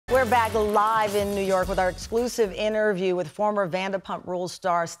We're back live in New York with our exclusive interview with former Vanderpump Rules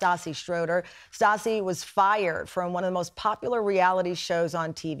star Stassi Schroeder. Stassi was fired from one of the most popular reality shows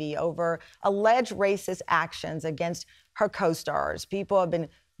on TV over alleged racist actions against her co-stars. People have been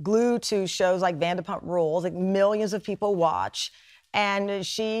glued to shows like Vanderpump Rules, like millions of people watch. And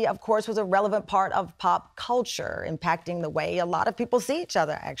she, of course, was a relevant part of pop culture, impacting the way a lot of people see each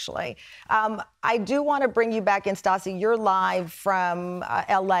other, actually. I do want to bring you back in, Stassi. You're live from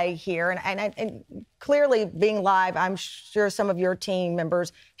L.A. here. And clearly, being live, I'm sure some of your team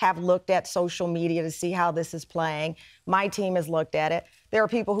members have looked at social media to see how this is playing. My team has looked at it. There are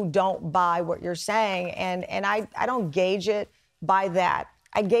people who don't buy what you're saying, and I don't gauge it by that.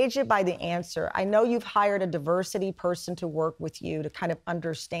 I gauge it by the answer. I know you've hired a diversity person to work with you to kind of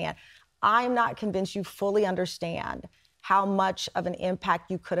understand. I'm not convinced you fully understand how much of an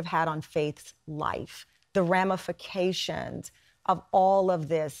impact you could have had on Faith's life, the ramifications of all of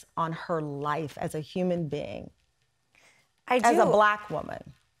this on her life as a human being, as a Black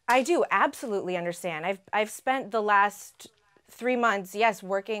woman. I do absolutely understand. I've spent the last 3 months, yes,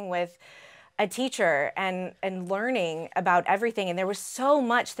 working with a teacher and learning about everything, and there was so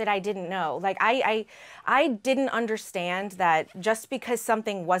much that I didn't know. Like I didn't understand that just because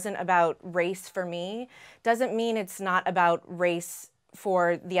something wasn't about race for me doesn't mean it's not about race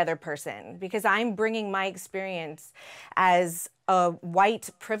for the other person, because I'm bringing my experience as a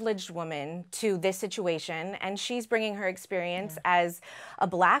white privileged woman to this situation, and she's bringing her experience as a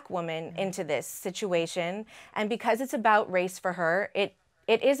Black woman into this situation. And because it's about race for her, it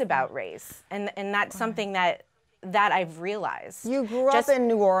is about race, and that's something that I've realized. You grew up in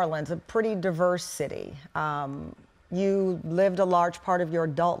New Orleans, a pretty diverse city. You lived a large part of your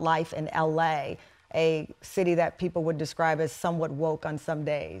adult life in LA, a city that people would describe as somewhat woke on some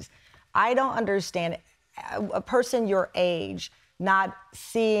days. I don't understand a person your age not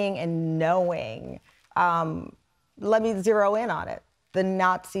seeing and knowing. Let me zero in on it. The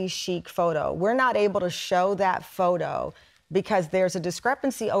Nazi chic photo. We're not able to show that photo because there's a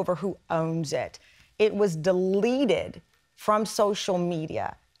discrepancy over who owns it. It was deleted from social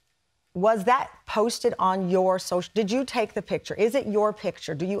media. Was that posted on your social? Did you take the picture? Is it your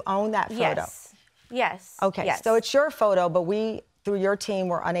picture? Do you own that photo? Yes. Yes. Okay, yes. So it's your photo, but we, through your team,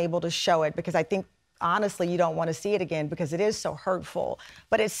 were unable to show it because I think, honestly, you don't want to see it again because it is so hurtful.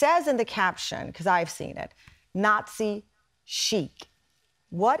 But it says in the caption, because I've seen it, Nazi chic.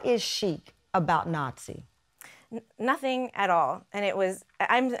 What is chic about Nazi? Nothing at all. And it was,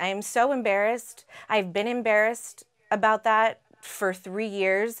 I'm so embarrassed. I've been embarrassed about that for 3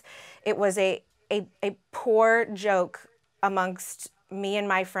 years. It was a poor joke amongst me and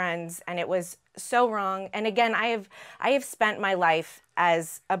my friends, and it was so wrong. And again, I have spent my life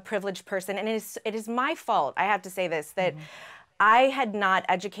as a privileged person, and it is my fault, I have to say this, that I had not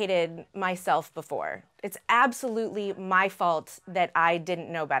educated myself before. It's absolutely my fault that I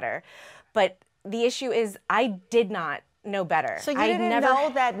didn't know better. But the issue is I did not know better. So you didn't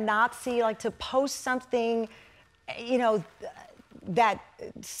know that Nazi, like to post something, you know, that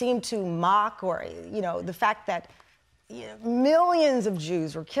seemed to mock, or, you know, the fact that millions of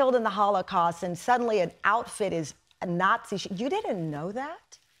Jews were killed in the Holocaust and suddenly an outfit is a Nazi. You didn't know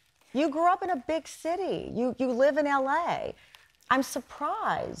that? You grew up in a big city. You live in LA. I'm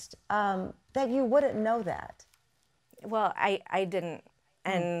surprised that you wouldn't know that. Well, I didn't.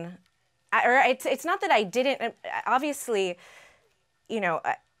 And it's not that I didn't. Obviously, you know,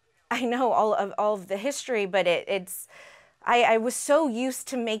 I know all of the history, but I was so used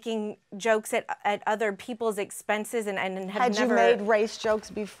to making jokes at other people's expenses and have never. Had you made race jokes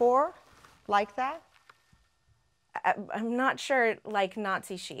before, like that? I'm not sure, like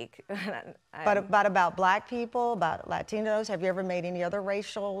Nazi chic. But about Black people, about Latinos, have you ever made any other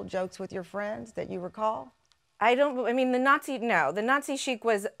racial jokes with your friends that you recall? I mean, the Nazi chic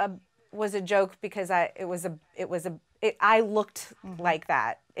was a joke because I looked like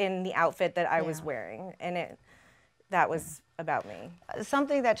that in the outfit that I was wearing, and that was about me.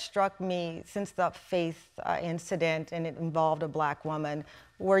 Something that struck me since the Faith incident, and it involved a Black woman,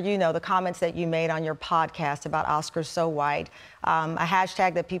 were, you know, the comments that you made on your podcast about Oscars So White, a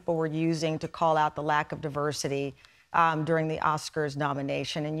hashtag that people were using to call out the lack of diversity during the Oscars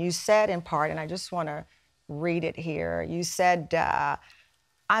nomination. And you said in part, and I just want to read it here, you said,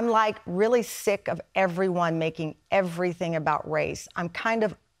 I'm like really sick of everyone making everything about race. I'm kind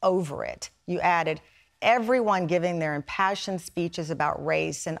of over it. You added, everyone giving their impassioned speeches about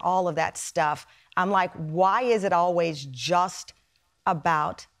race and all of that stuff. I'm like, why is it always just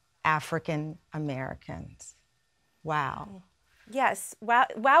about African Americans? Wow. Yes,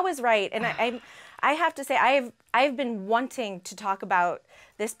 wow is right, and I have to say I've been wanting to talk about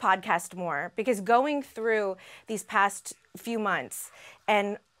this podcast more, because going through these past few months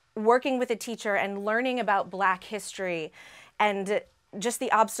and working with a teacher and learning about Black history and just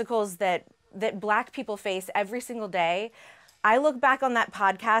the obstacles that Black people face every single day, I look back on that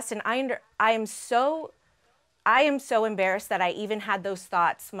podcast and I am so embarrassed that I even had those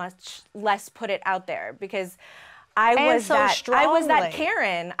thoughts, much less put it out there, because I was that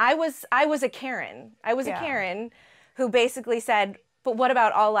Karen. I was a Karen. I was a Karen who basically said, but what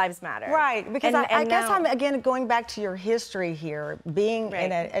about all lives matter? Right, because I guess I'm, again, going back to your history here, being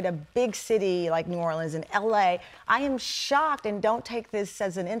in a big city like New Orleans and LA, I am shocked, and don't take this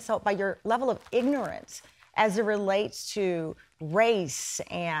as an insult, by your level of ignorance as it relates to race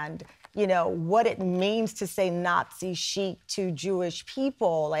and, you know, what it means to say Nazi chic to Jewish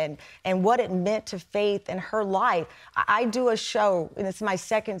people, and what it meant to Faith in her life. I do a show, and it's my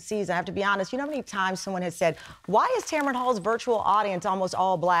second season. I have to be honest. You know how many times someone has said, why is Tamron Hall's virtual audience almost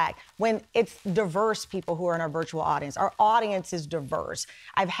all Black? When it's diverse people who are in our virtual audience. Our audience is diverse.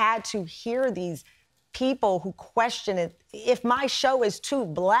 I've had to hear these people who question it. If my show is too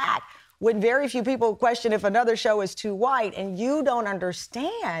Black, when very few people question if another show is too white, and you don't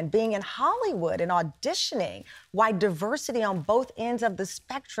understand, being in Hollywood and auditioning, why diversity on both ends of the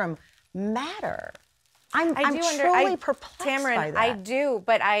spectrum matter. I'm truly perplexed Tamron, by that. I do,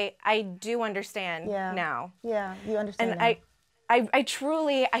 but I do understand now. Yeah, you understand. And I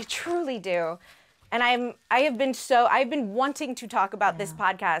truly do. And I've been wanting to talk about this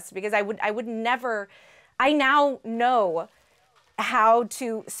podcast, because I would never, I now know how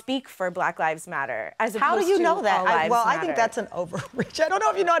to speak for Black Lives Matter as opposed to all lives matter. How do you know that? Well, I think that's an overreach. I don't know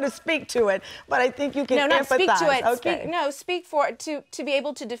if you know how to speak to it, but I think you can empathize. No, not speak to it. Okay. Speak for it, to be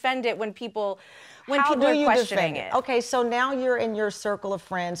able to defend it when people are questioning it. Okay, so now you're in your circle of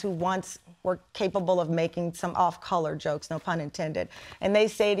friends who once were capable of making some off-color jokes, no pun intended, and they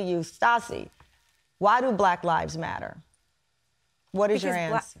say to you, Stassi, why do Black lives matter? What is your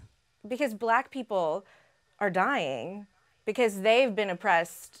answer? Because Black people are dying, because they've been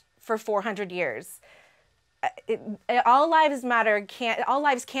oppressed for 400 years. All lives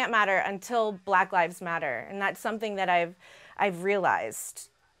can't matter until Black lives matter, and that's something that I've realized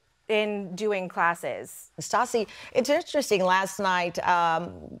in doing classes. Stassi, it's interesting. Last night,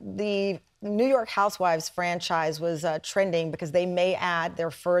 the New York Housewives franchise was trending because they may add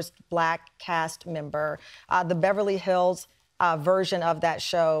their first Black cast member. The Beverly Hills version of that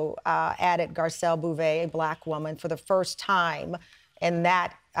show added Garcelle Bouvet, a Black woman, for the first time in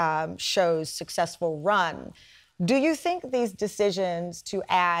that show's successful run. Do you think these decisions to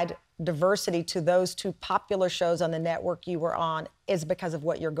add diversity to those two popular shows on the network you were on is because of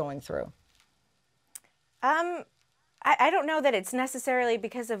what you're going through? I don't know that it's necessarily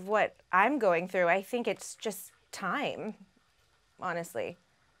because of what I'm going through. I think it's just time, honestly.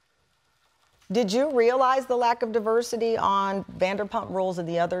 Did you realize the lack of diversity on Vanderpump Rules and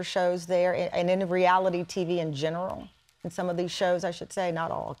the other shows there, and in reality TV in general? In some of these shows, I should say,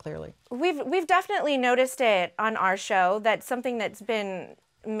 not all, clearly. We've definitely noticed it on our show. That's something that's been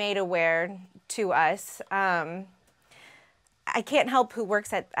made aware to us. I can't help who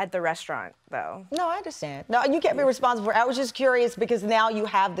works at the restaurant, though. No, I understand. No, you can't be responsible for it. I was just curious because now you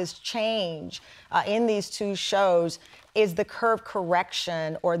have this change in these two shows. Is the curve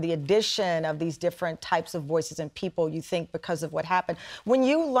correction or the addition of these different types of voices and people, you think, because of what happened? When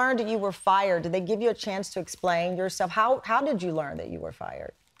you learned that you were fired, did they give you a chance to explain yourself? How did you learn that you were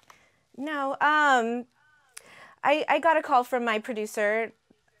fired? No, I got a call from my producer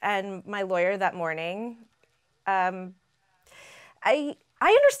and my lawyer that morning. I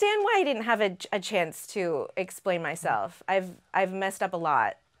understand why I didn't have a chance to explain myself. I've messed up a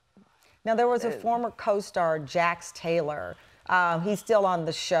lot. Now, there was a former co-star, Jax Taylor. He's still on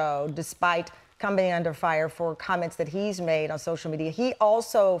the show, despite coming under fire for comments that he's made on social media. He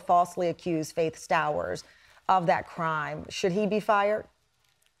also falsely accused Faith Stowers of that crime. Should he be fired?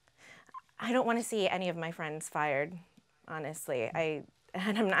 I don't want to see any of my friends fired, honestly. I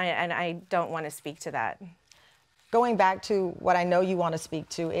don't want to speak to that. Going back to what I know you want to speak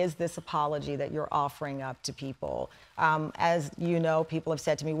to is this apology that you're offering up to people. As you know, people have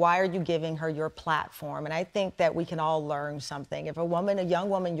said to me, why are you giving her your platform? And I think that we can all learn something. If a young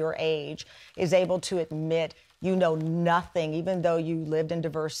woman your age is able to admit you know nothing, even though you lived in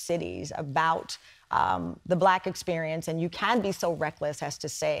diverse cities, about the Black experience, and you can be so reckless as to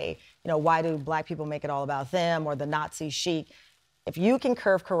say, you know, why do Black people make it all about them, or the Nazi chic? If you can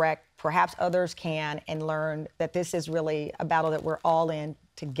curve correct, perhaps others can, and learn that this is really a battle that we're all in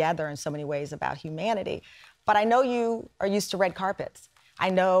together in so many ways about humanity. But I know you are used to red carpets. I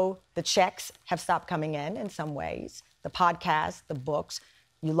know the checks have stopped coming in some ways, the podcast, the books.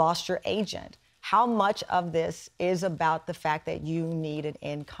 You lost your agent. How much of this is about the fact that you need an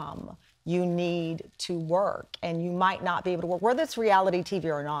income? You need to work, and you might not be able to work, whether it's reality TV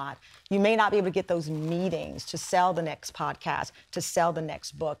or not. You may not be able to get those meetings to sell the next podcast, to sell the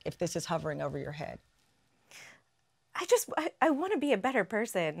next book, if this is hovering over your head. I want to be a better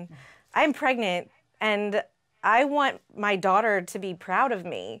person. I'm pregnant, and I want my daughter to be proud of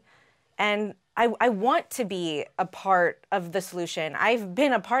me. And I want to be a part of the solution. I've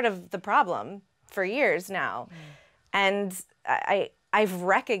been a part of the problem for years now. And I've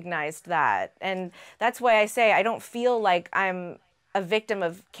recognized that. And that's why I say I don't feel like I'm a victim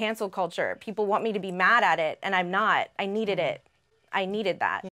of cancel culture. People want me to be mad at it, and I'm not. I needed it. I needed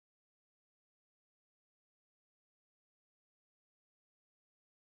that.